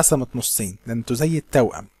سفولة واتقسمت نصين. ده انتوا زي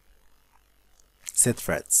التوأم. said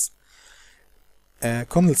Fritz.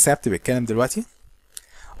 كولونيل سابت بيتكلم دلوقتي.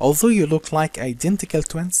 Although you look like identical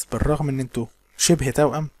twins. بالرغم ان انتوا شبه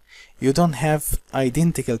توأم. You don't have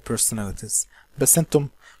identical personalities. بس انتم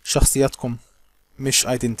شخصياتكم مش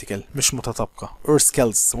identical. مش متطابقة. or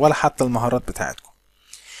skills. ولا حتى المهارات بتاعتكم.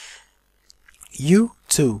 You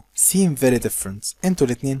two seem very different. انتوا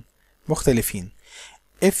الاتنين مختلفين.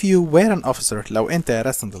 If you were an officer. لو انت يا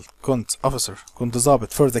راسندل كنت officer. كنت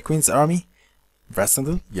ضابط for the Queen's Army.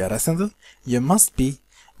 راسندل يا راسندل You must be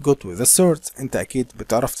good with the sword. انت اكيد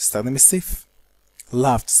بتعرف تستخدم السيف.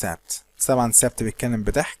 Laughed Sapt. طبعا سبت بيتكلم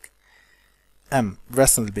بضحك.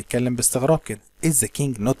 راسندل بيتكلم باستغراب كده. Is the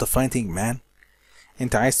king not a fighting man؟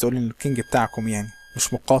 انت عايز تقول ان الكينج بتاعكم يعني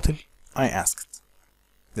مش مقاتل؟ I asked.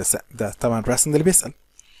 ده طبعا راسندل اللي بيسأل.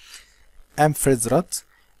 فريدز رد.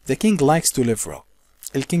 The king likes to live well.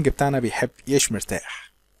 الكينج بتاعنا بيحب يعيش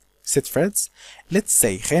مرتاح. said Fred's. Let's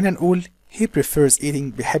say خلينا نقول he prefers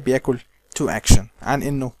eating بيحب ياكل to action عن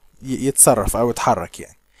انه يتصرف او يتحرك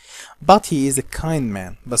يعني. But he is a kind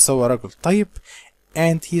man. بس هو رجل طيب.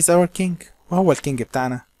 And he is our king. وهو الكينج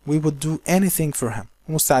بتاعنا. We would do anything for him.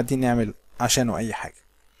 ومستعدين نعمل عشانه اي حاجة.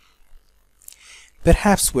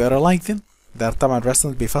 Perhaps we are alike then. ده طبعا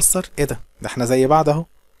راسندل بيفسر ايه ده احنا زي بعض اهو.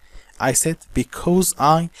 I said because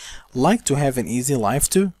I like to have an easy life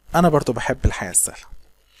too. أنا برضو بحب الحياة السهلة.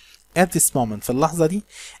 At this moment في اللحظة دي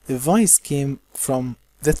a voice came from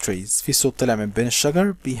the trees. في صوت طلع من بين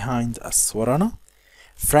الشجر behind us ورانا.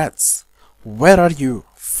 Freds where are you؟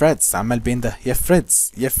 Freds عمال بين ده يا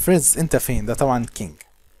فريدز يا فريدز انت فين؟ ده طبعا كينج.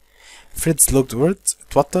 Freds looked worried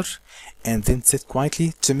اتوتر and then said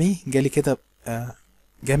quietly to me. جالي كده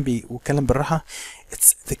جنبي واتكلم بالراحة.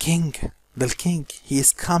 It's the king. ده الكينج. He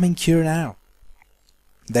is coming here now.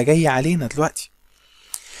 ده جاي علينا دلوقتي.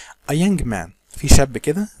 A young man. في شاب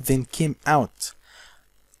كده. Then came out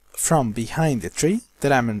from behind a tree.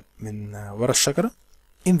 طلع من ورا الشجرة.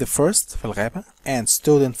 In the forest في الغابة. And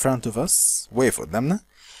stood in front of us. وقف قدامنا.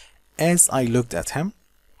 As I looked at him.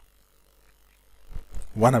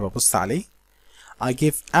 وأنا ببص عليه. I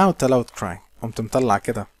gave out a loud cry. قمت مطلع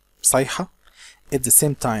كده صيحة. At the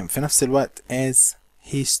same time في نفس الوقت as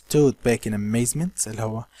he stood back in amazement. اللي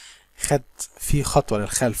هو خد في خطوة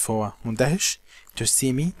للخلف هو مندهش. To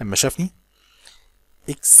see me لما شافني.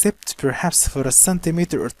 Except perhaps for a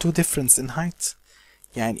centimeter or two difference in height.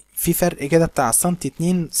 يعني في فرق كده بتاع سنتي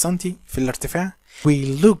 2 سنتي في الارتفاع.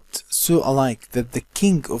 We looked so alike that the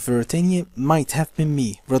king of Britannia might have been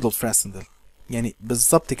me. رودولف راسندل. يعني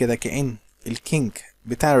بالظبط كده كأن الكينج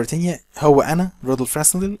بتاع بريطانيا هو أنا رودولف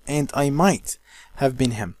راسندل and I might have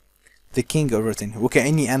been him. The king of Britannia.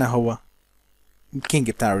 وكأني أنا هو الكينج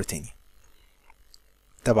بتاع بريطانيا.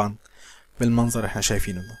 طبعا بالمنظر احنا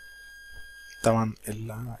شايفينه ده. طبعا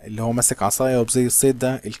اللي هو ماسك عصاية وبزي الصيد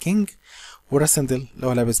ده الكينج. وراسندل اللي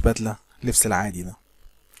هو لابس بدلة لبس العادي ده.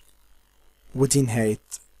 ودي نهاية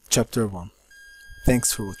Chapter 1.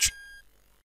 Thanks for watching.